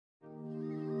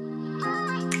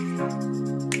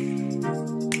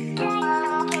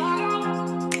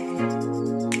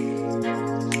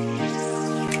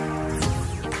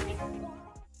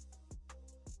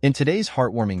In today's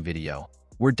heartwarming video,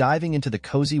 we're diving into the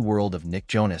cozy world of Nick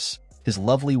Jonas, his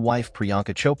lovely wife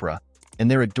Priyanka Chopra,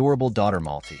 and their adorable daughter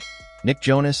Malti. Nick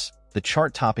Jonas, the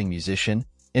chart-topping musician,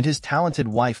 and his talented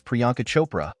wife Priyanka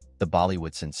Chopra, the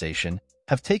Bollywood sensation,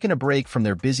 have taken a break from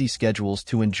their busy schedules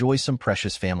to enjoy some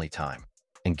precious family time.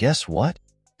 And guess what?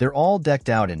 They're all decked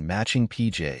out in matching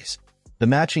PJs. The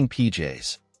matching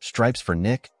PJs, stripes for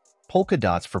Nick, polka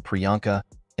dots for Priyanka,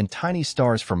 and tiny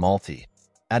stars for Malti,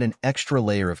 add an extra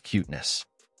layer of cuteness.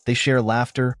 They share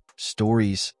laughter,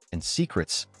 stories, and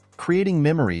secrets, creating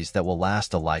memories that will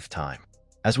last a lifetime.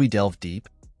 As we delve deep,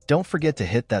 don't forget to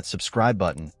hit that subscribe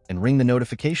button and ring the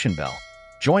notification bell.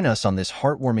 Join us on this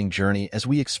heartwarming journey as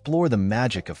we explore the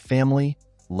magic of family,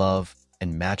 love,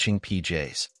 and matching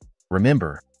PJs.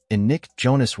 Remember, in Nick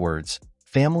Jonas' words,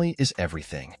 family is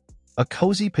everything. A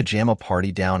cozy pajama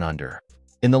party down under.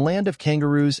 In the land of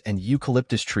kangaroos and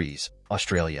eucalyptus trees,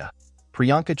 Australia,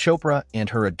 Priyanka Chopra and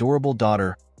her adorable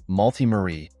daughter, Malti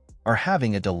Marie, are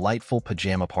having a delightful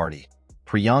pajama party.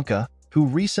 Priyanka, who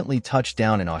recently touched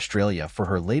down in Australia for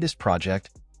her latest project,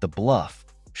 The Bluff,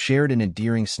 shared an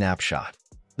endearing snapshot.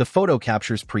 The photo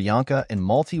captures Priyanka and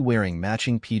Malti wearing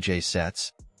matching PJ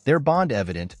sets, their bond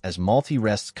evident as Malti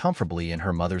rests comfortably in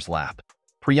her mother's lap.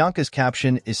 Priyanka's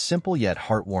caption is simple yet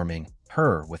heartwarming,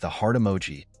 her with a heart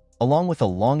emoji, along with a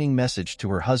longing message to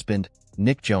her husband,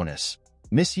 Nick Jonas.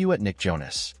 Miss you at Nick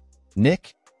Jonas.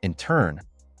 Nick, in turn,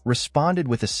 responded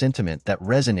with a sentiment that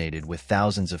resonated with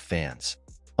thousands of fans.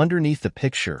 Underneath the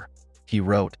picture, he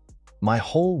wrote, "My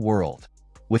whole world."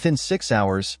 Within 6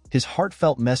 hours, his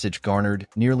heartfelt message garnered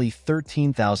nearly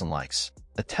 13,000 likes,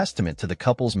 a testament to the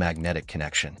couple's magnetic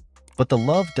connection. But the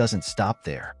love doesn't stop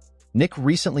there. Nick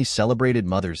recently celebrated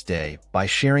Mother's Day by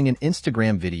sharing an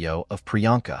Instagram video of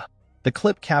Priyanka. The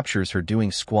clip captures her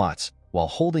doing squats while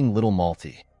holding little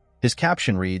Malti. His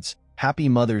caption reads, "Happy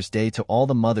Mother's Day to all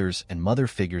the mothers and mother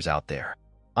figures out there.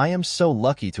 I am so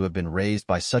lucky to have been raised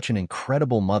by such an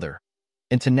incredible mother,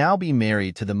 and to now be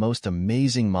married to the most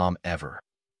amazing mom ever.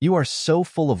 You are so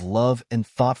full of love and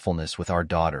thoughtfulness with our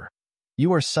daughter.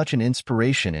 You are such an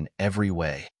inspiration in every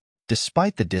way."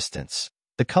 Despite the distance,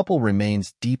 the couple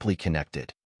remains deeply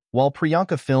connected. While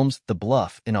Priyanka films The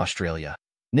Bluff in Australia,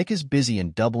 Nick is busy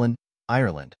in Dublin,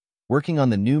 Ireland, working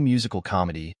on the new musical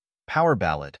comedy, Power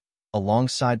Ballad,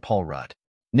 alongside Paul Rudd.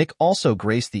 Nick also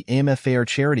graced the AMFAir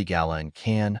charity gala in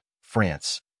Cannes,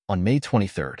 France, on May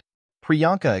 23rd.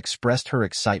 Priyanka expressed her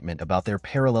excitement about their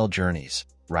parallel journeys,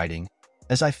 writing,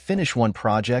 "As I finish one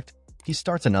project, he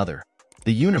starts another.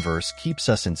 The universe keeps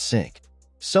us in sync.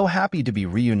 So happy to be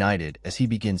reunited as he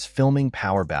begins filming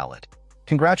Power Ballad.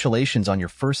 Congratulations on your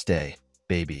first day,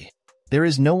 baby. There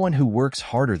is no one who works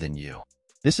harder than you.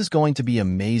 This is going to be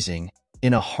amazing,"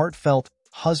 in a heartfelt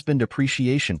husband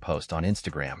appreciation post on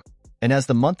Instagram. And as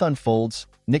the month unfolds,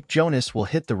 Nick Jonas will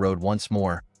hit the road once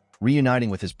more, reuniting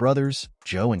with his brothers,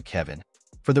 Joe and Kevin,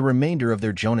 for the remainder of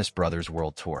their Jonas Brothers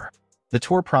World Tour. The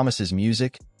tour promises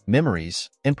music, memories,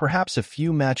 and perhaps a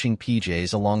few matching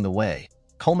PJs along the way,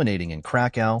 culminating in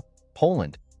Krakow,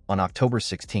 Poland, on October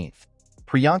 16th.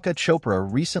 Priyanka Chopra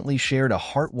recently shared a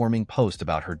heartwarming post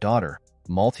about her daughter,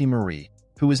 Malti Marie,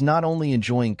 who is not only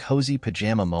enjoying cozy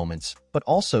pajama moments, but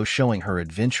also showing her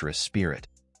adventurous spirit.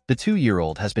 The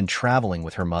 2-year-old has been traveling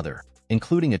with her mother,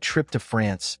 including a trip to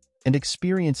France, and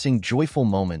experiencing joyful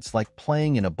moments like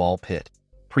playing in a ball pit.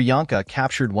 Priyanka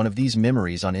captured one of these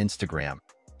memories on Instagram,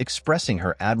 expressing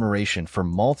her admiration for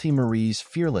Malti Marie's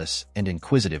fearless and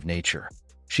inquisitive nature.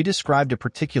 She described a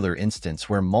particular instance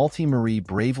where Malti Marie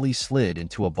bravely slid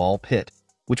into a ball pit,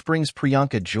 which brings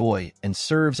Priyanka joy and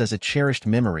serves as a cherished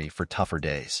memory for tougher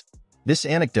days. This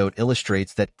anecdote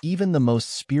illustrates that even the most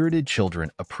spirited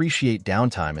children appreciate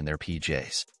downtime in their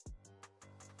PJs.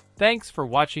 Thanks for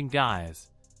watching, guys.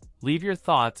 Leave your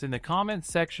thoughts in the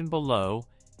comments section below,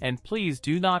 and please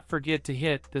do not forget to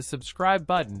hit the subscribe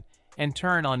button and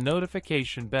turn on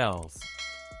notification bells.